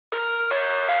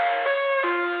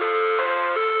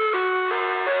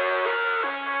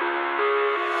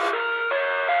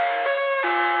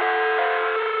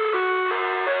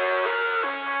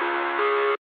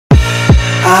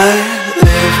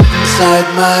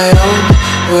inside my own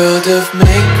world of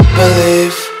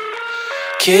make-believe.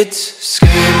 Kids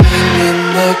screaming in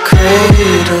the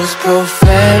cradles,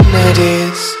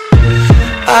 profanities.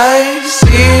 I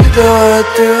see the world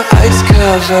through ice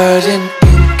covered in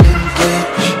ink and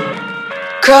bleach.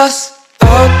 Cross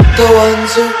out the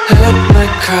ones who heard my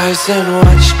cries and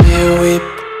watched me weep.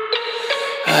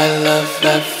 I love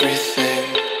everything.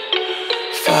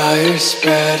 Fire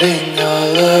spreading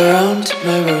all around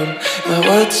my room. My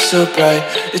world's so bright,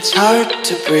 it's hard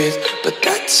to breathe, but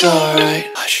that's alright.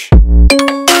 Hush.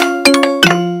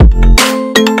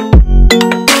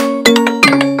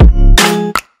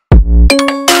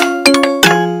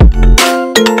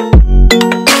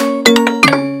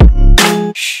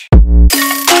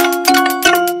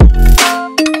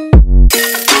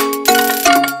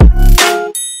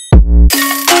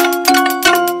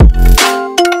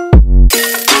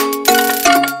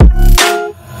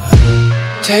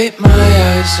 Tape my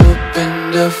eyes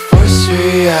open to force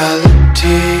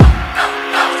reality.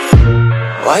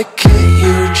 Why can't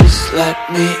you just let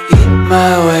me eat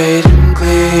my weight in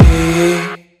glee?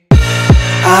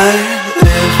 I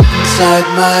live inside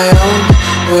my own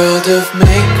world of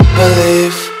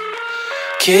make-believe.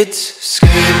 Kids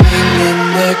screaming in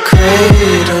their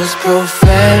cradles,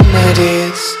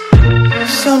 profanities.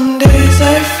 Some days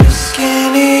I feel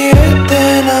skinnier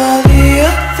than all the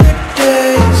other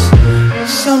days.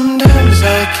 Sometimes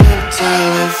I can't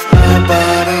tell if my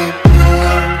body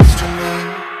belongs to me.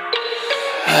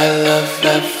 I love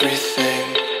everything.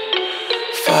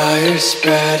 Fire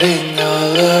spreading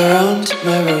all around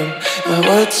my room. My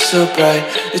world's so bright,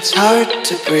 it's hard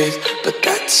to breathe, but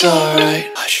that's alright.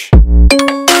 Hush.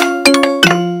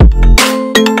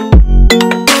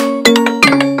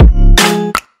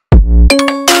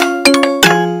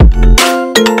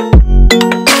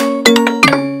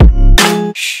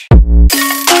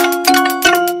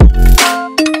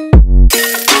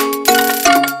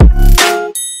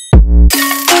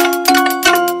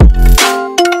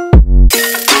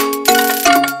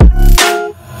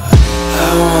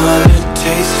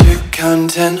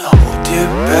 Content, hold your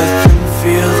breath and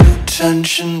feel the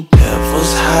tension.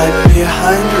 Devils hide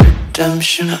behind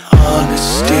redemption.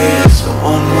 Honesty is a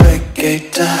one-way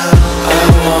gate to hell. I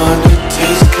wanna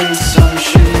taste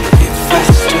consumption. Breathe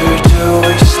faster to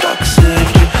waste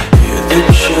oxygen. Hear the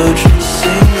children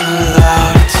sing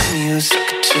aloud. It's music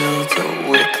till the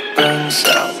wick burns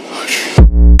out.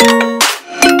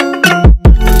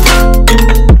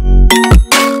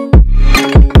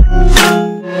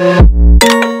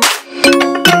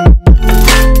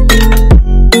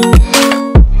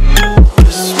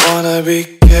 Be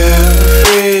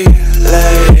carefree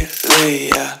lately,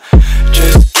 yeah.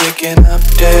 Just kicking up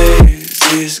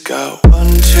daisies. Got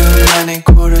one too many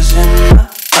quarters in my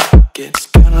pockets.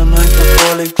 Count 'em like the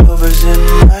 4-leaf clovers in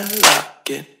my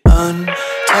locket.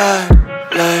 Untied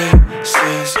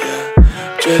laces, yeah.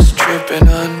 Just tripping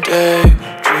on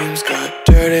daydreams. Got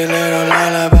dirty little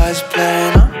lullabies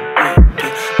playing on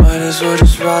repeat. Might as well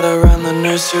just ride around the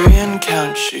nursery and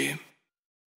count sheep.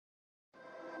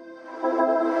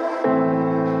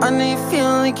 I know you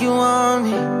feel like you want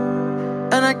me,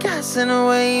 and I guess in a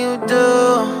way you do.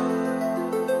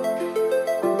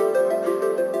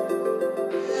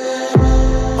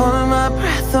 Holding my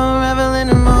breath, unraveling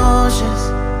emotions.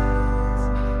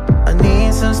 I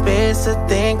need some space to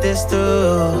think this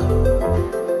through.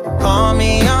 Call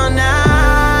me all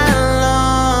night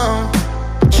long.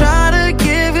 Try to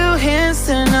give you hints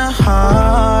and a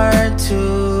hard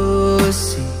to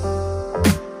see.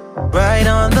 Right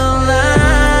on the line.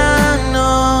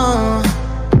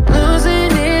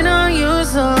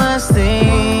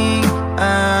 Thing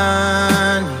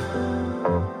I need.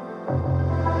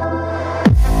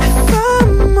 If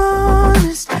I'm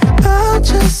honest, I'll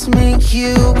just make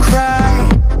you cry.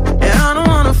 And I don't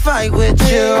wanna fight with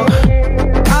you.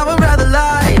 I would rather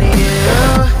lie to you.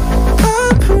 I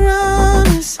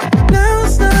promise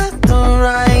now's not the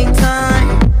right time.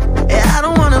 And I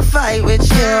don't wanna fight with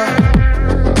you.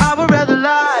 I would rather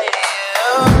lie to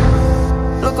you.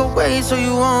 Look away so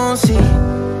you won't see,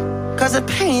 'cause the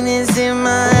pain is in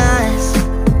my eyes.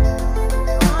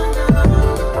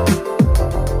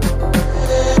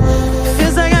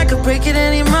 Feels like I could break at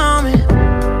any moment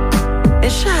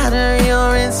and shatter your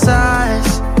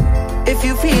insides. If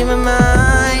you read my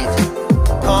mind,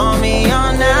 call me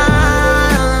all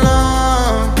night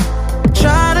long.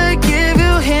 Try to give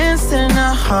you hints and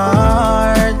a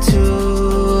hard to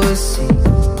see.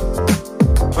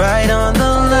 Right on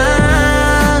the line.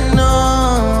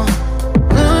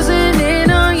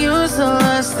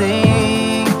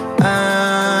 Thing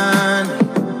I need.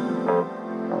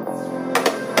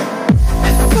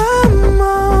 If I'm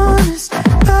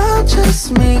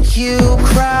you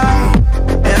cry,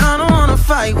 and I don't wanna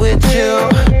fight with you.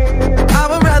 I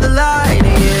would rather lie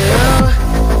to you.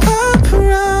 I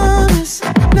promise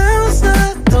now's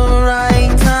not the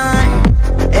right time,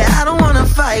 and I don't wanna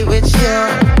fight with you.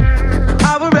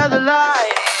 I would rather lie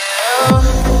to you.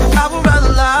 I would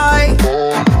rather lie.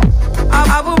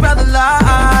 I would rather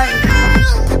lie.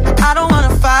 I don't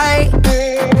wanna fight.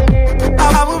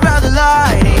 I would rather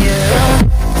lie to you.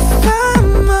 If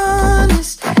I'm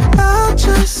honest, I'll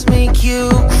just make you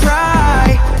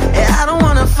cry, and I don't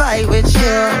wanna fight with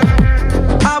you.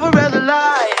 I would rather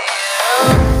lie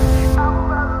to you.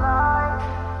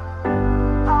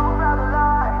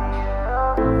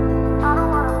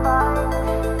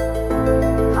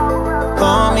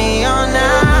 Call me all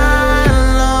night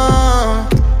long,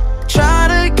 try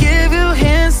to give you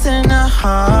hints that are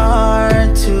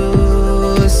hard to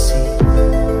see.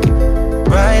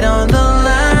 Right on the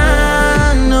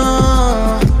line, no,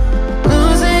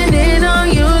 losing it on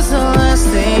you's the last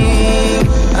thing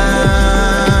I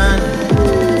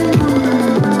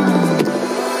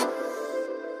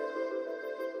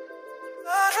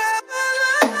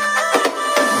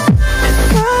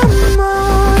If I'm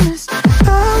honest,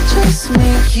 I'll just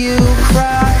make you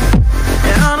cry,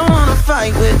 and I don't wanna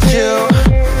fight with you.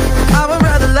 I would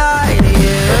rather lie to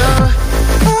you.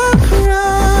 I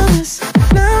promise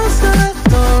now's not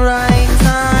the right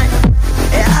time,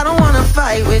 and I don't wanna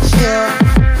fight with you.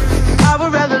 I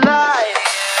would rather lie to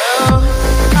you.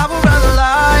 I would rather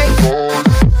lie.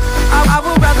 I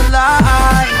would rather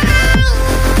lie.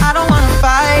 I don't wanna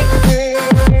fight.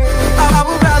 I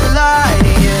would rather lie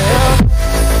to you.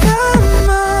 If I'm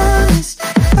honest,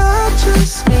 I'll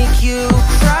just make you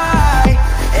cry,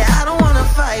 and I don't wanna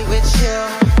fight with you.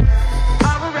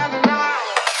 I would rather lie.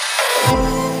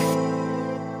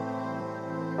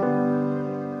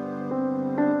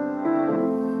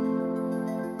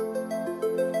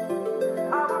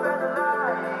 I would rather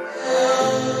lie.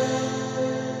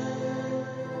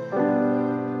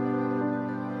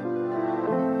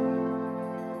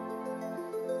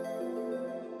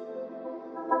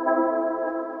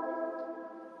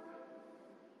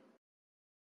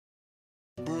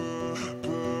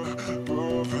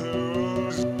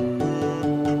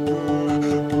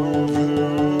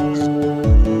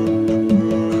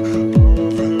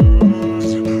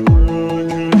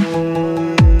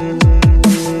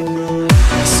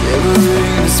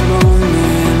 Savoring this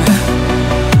moment,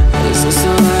 is this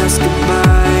our last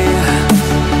goodbye?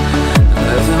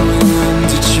 Haven't we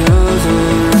learned each other?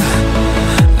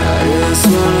 I guess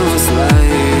one of us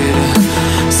lied.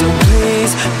 So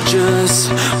please just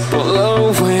pull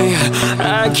away.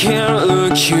 I can't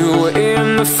look you in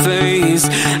the face.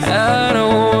 I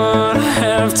don't wanna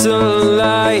have to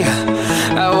lie.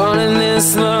 I wanted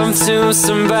this love to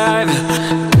survive.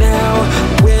 Now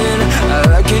when I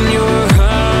look in your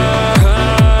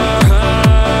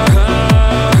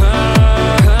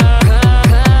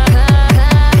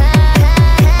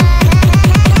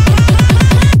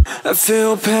I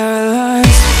feel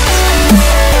paralyzed.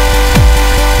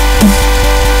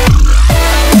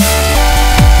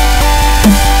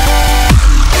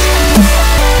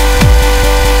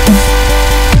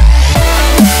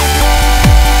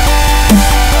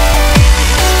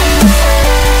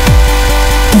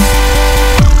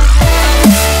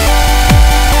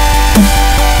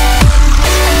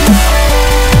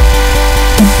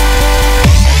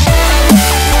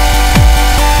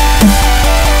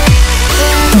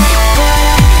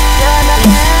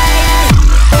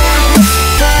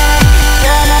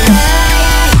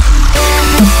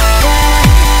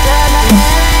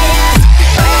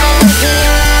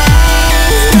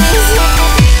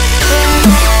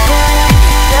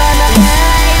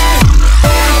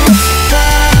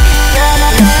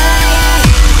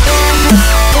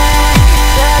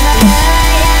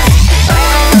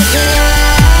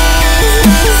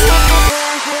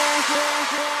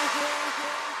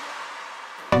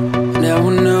 Now I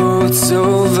know it's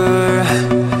over.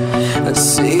 I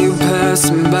see you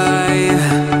passing by,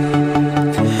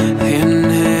 hand in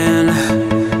hand,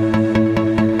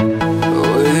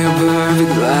 with your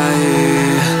perfect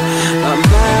light. My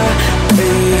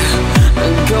body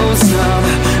goes numb,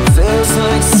 feels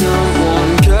like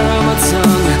someone cut out my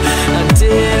tongue. I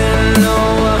didn't know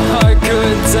a heart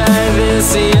could die this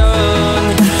young.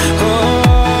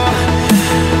 Oh,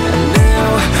 now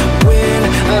when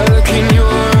I look in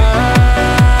your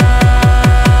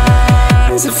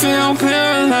eyes, I feel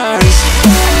paralyzed.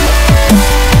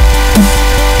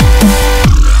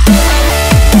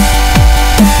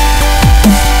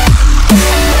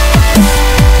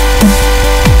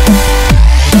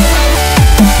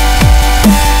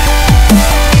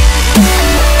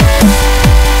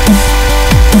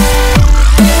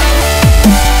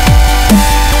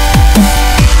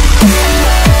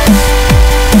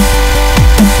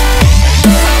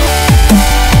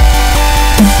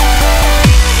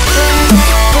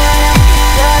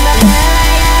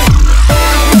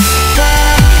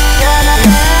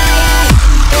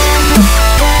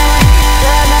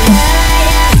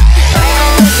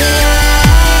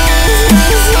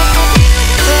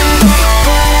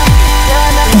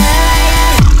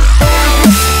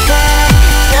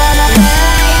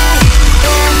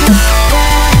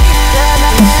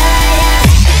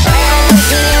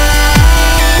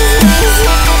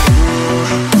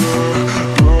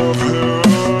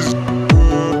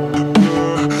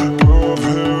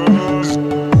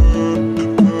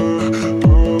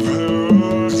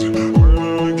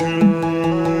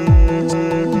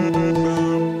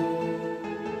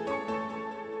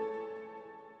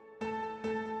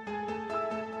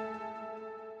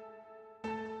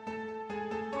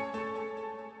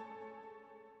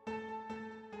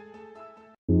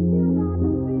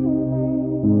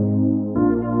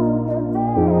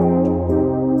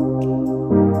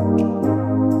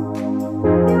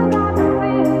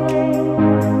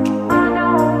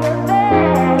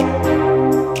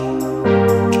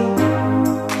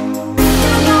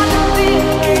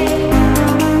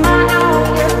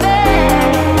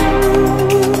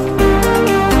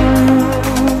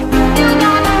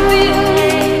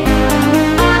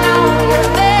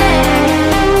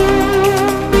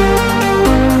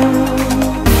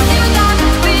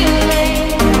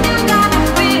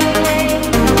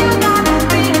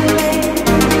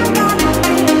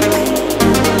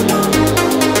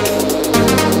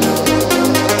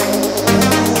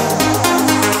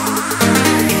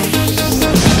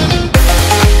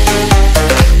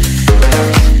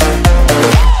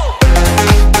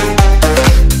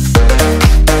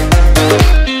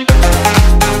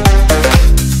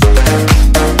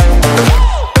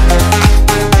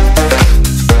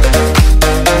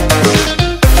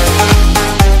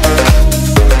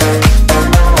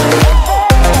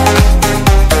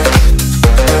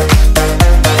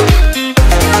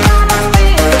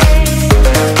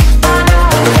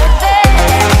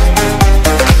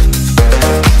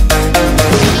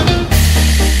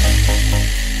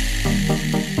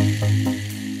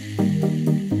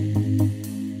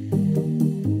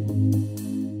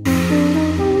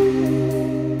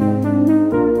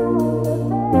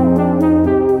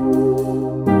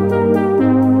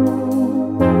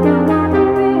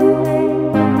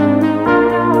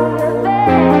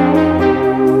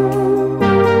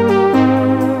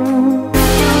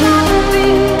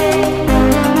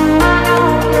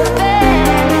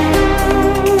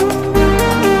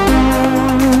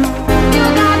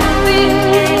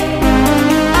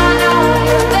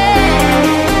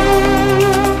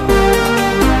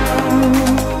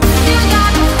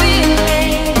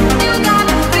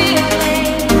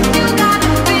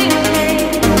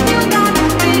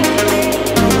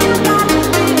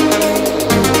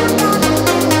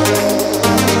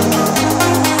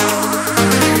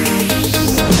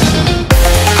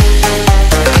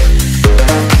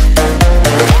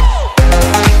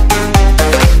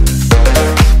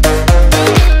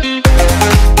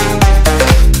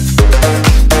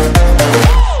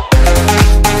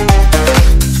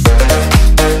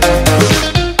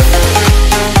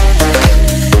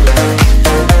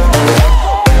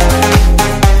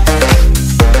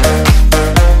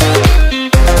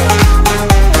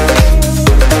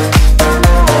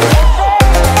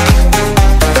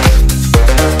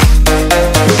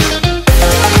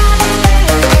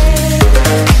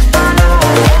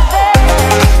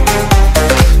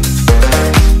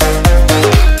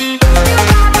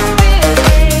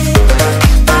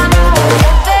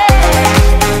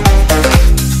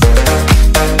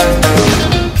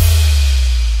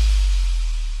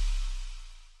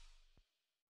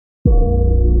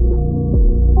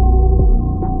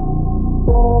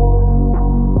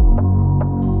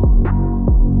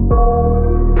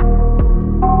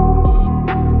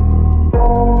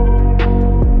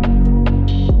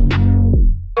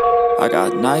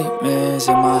 nightmares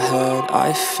in my head,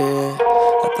 I fear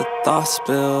that the thoughts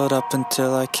build up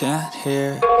until I can't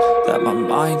hear, that my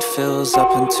mind fills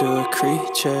up into a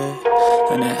creature,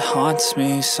 and it haunts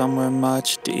me somewhere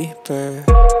much deeper.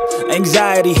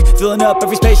 Anxiety, filling up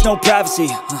every space, no privacy.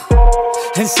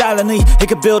 And silently, it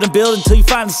could build and build until you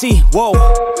finally see, whoa,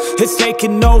 it's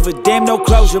taking over, damn, no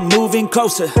closure, moving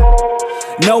closer.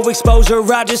 No exposure,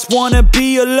 I just wanna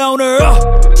be a loner.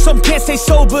 Some can't stay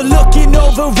sober, looking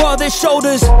over all their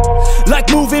shoulders, like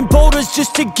moving boulders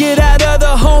just to get out of the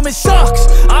home. It sucks,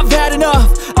 I've had enough,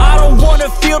 I don't wanna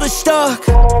feel the stuck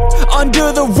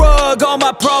under the rug, all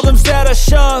my problems that I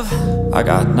shove. I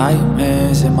got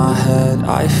nightmares in my head,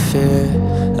 I fear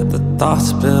that the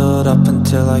thoughts build up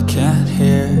until I can't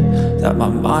hear, that my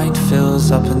mind fills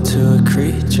up into a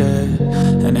creature,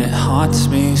 and it haunts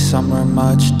me somewhere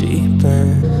much deeper.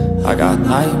 I got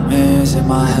nightmares in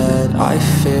my head, I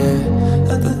fear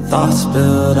that the thoughts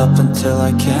build up until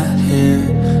I can't hear,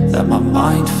 that my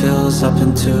mind fills up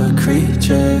into a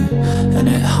creature, and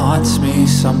it haunts me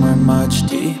somewhere much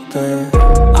deeper.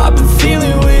 I've been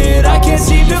feeling weird, I can't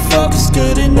seem to focus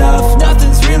good enough,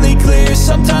 nothing's really clear,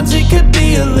 sometimes it could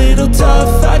be a little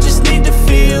tough. I just need to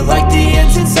feel like the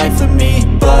end's in sight for me,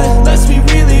 but let's be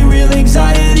really real,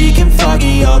 anxiety can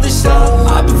foggy all this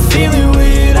stuff. I've been feeling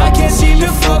weird, I can't seem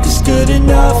to focus good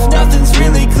enough, nothing's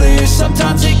really clear,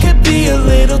 sometimes it could be a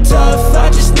little tough. I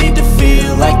just need to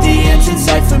feel like the end's in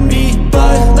sight for me,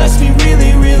 but let's be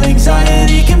really real,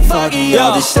 anxiety can foggy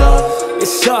all this stuff. It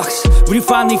sucks when you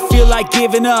finally feel like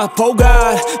giving up. Oh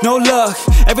God, no luck,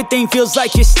 everything feels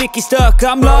like you're sticky stuck.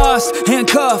 I'm lost,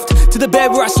 handcuffed to the bed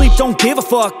where I sleep, don't give a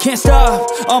fuck. Can't stop,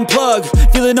 unplug,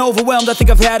 feeling overwhelmed, I think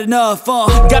I've had enough.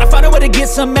 Gotta find a way to get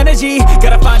some energy,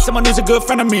 gotta find someone who's a good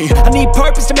friend of me. I need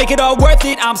purpose to make it all worth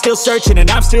it, I'm still searching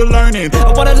and I'm still learning.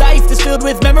 I want a life that's filled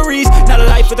with memories, not a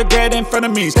life with regret in front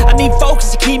of me. I need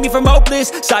focus to keep me from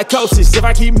hopeless psychosis if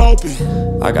I keep moping.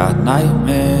 I got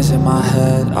nightmares in my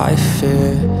head, I fear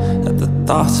that the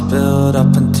thoughts build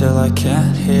up until I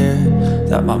can't hear,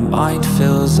 that my mind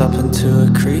fills up into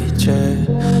a creature,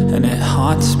 and it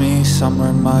haunts me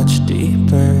somewhere much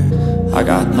deeper. I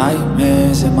got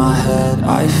nightmares in my head,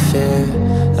 I fear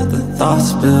that the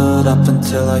thoughts build up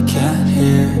until I can't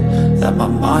hear, that my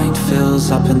mind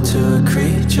fills up into a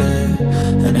creature,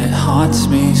 and it haunts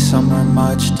me somewhere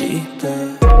much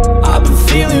deeper. I've been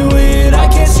feeling weird, I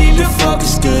can't seem to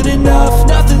focus good enough,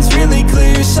 nothing's really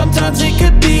clear, sometimes it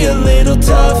could be a little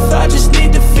tough. I just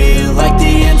need to feel like the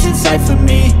end's in sight for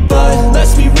me, but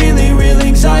let's be really real,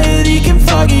 anxiety can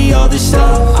foggy all this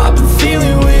stuff. I've been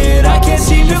feeling weird, I can't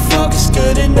seem to focus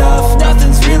good enough,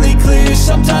 nothing's really clear,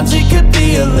 sometimes it could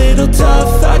be a little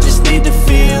tough. I just need to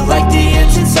feel like the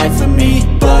end's in sight for me,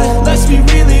 but let's be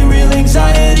really real,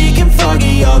 anxiety can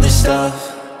foggy all this stuff.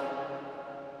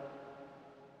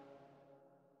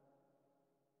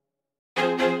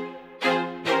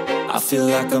 I feel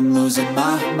like I'm losing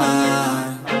my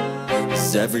mind.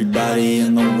 Is everybody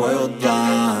in the world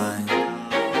blind?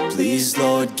 Please,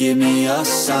 Lord, give me a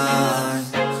sign,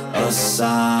 a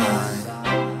sign.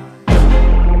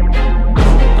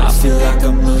 I feel like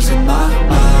I'm losing my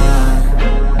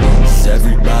mind. Is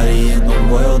everybody in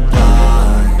the world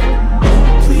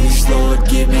blind? Please, Lord,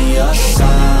 give me a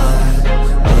sign,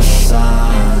 a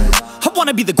sign. I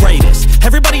wanna be the greatest,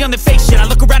 everybody on the fake shit. I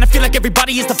look around and feel like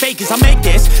everybody is the fakest. I make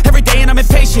this every day and I'm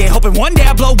impatient, hoping one day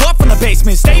I blow up from the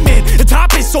basement. Statement, the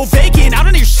top is so vacant, I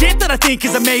don't hear shit that I think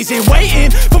is amazing.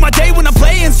 Waiting for my day when I'm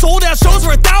playing sold out shows for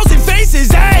 1,000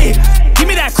 faces. Hey, give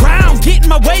me that crown, get in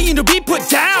my way and to be put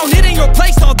down. It ain't your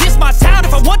place, no, this my town.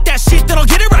 If I want that shit, then I'll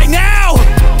get it right now.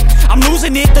 I'm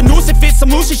losing it, the noose it fits, some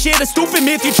losing shit, a stupid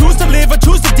myth. You choose to live or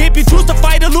choose to dip, you choose to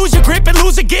fight or lose your grip and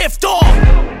lose a gift.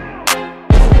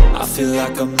 I feel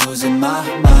like I'm losing my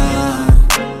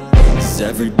mind. Is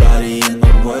everybody in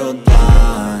the world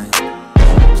blind?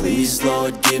 Please,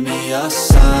 Lord, give me a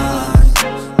sign,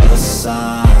 a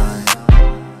sign.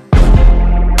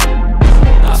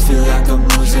 I feel like I'm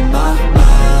losing my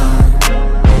mind.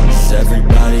 Is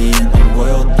everybody in the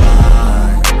world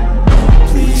blind?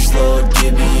 Please, Lord,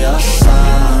 give me a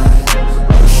sign,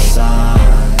 a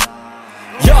sign.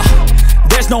 Yeah.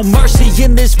 There's no mercy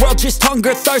in this world, just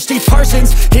hunger-thirsty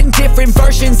persons in different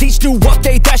versions. Each new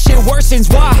update, that shit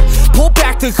worsens. Why? Pull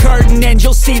back the curtain and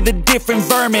you'll see the different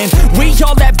vermin. We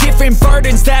all have different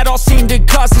burdens that all seem to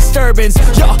cause disturbance.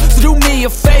 Yo, so do me a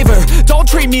favor, don't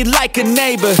treat me like a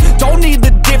neighbor. Don't need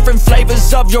the different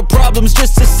flavors of your problems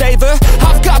just to savor.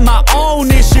 I've got my own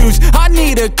issues, I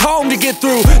need a comb to get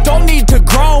through. Don't need to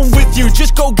groan with you,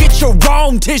 just go get your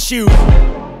own tissue.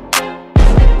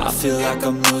 I feel like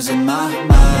I'm losing my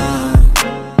mind.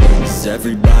 Is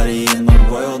everybody in the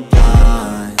world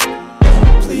blind?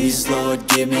 Please, Lord,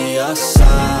 give me a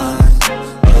sign,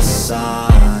 a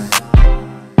sign.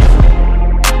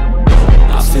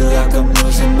 I feel like I'm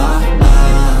losing my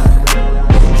mind.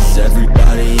 Is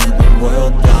everybody in the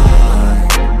world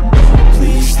blind?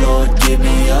 Please, Lord, give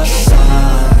me a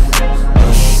sign,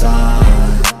 a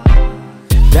sign.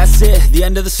 That's it, the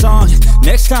end of the song.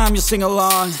 Next time you'll sing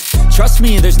along. Trust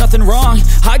me, there's nothing wrong.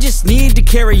 I just need to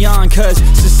carry on, cause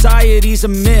society's a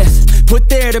myth put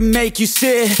there to make you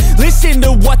sit. Listen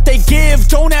to what they give.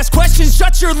 Don't ask questions,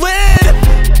 shut your lid.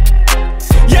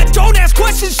 Yeah, don't ask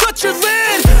questions, shut your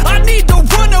lid. I need to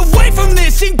run away from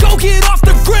this and go get off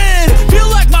the grid.